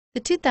The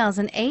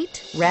 2008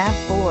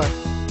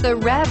 RAV4. The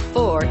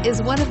RAV4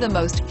 is one of the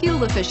most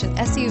fuel-efficient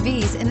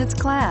SUVs in its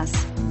class.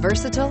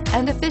 Versatile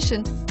and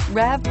efficient,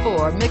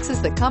 RAV4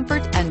 mixes the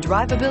comfort and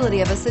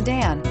drivability of a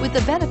sedan with the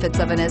benefits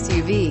of an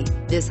SUV.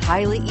 This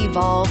highly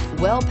evolved,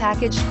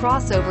 well-packaged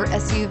crossover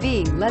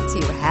SUV lets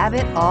you have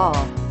it all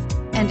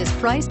and is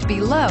priced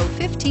below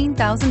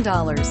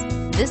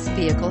 $15,000. This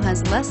vehicle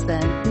has less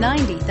than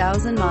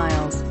 90,000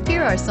 miles.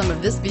 Here are some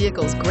of this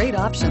vehicle's great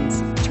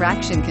options: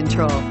 traction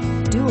control,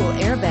 dual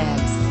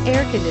airbags,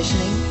 air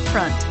conditioning,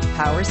 front,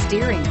 power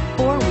steering,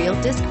 four-wheel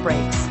disc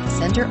brakes,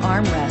 center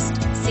armrest,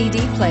 CD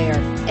player,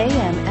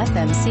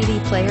 AM/FM CD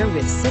player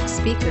with 6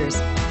 speakers,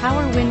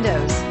 power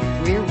windows,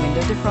 rear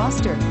window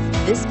defroster.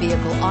 This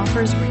vehicle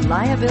offers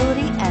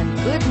reliability and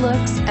good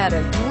looks at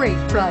a great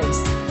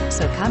price.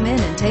 So come in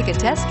and take a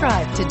test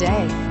drive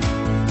today.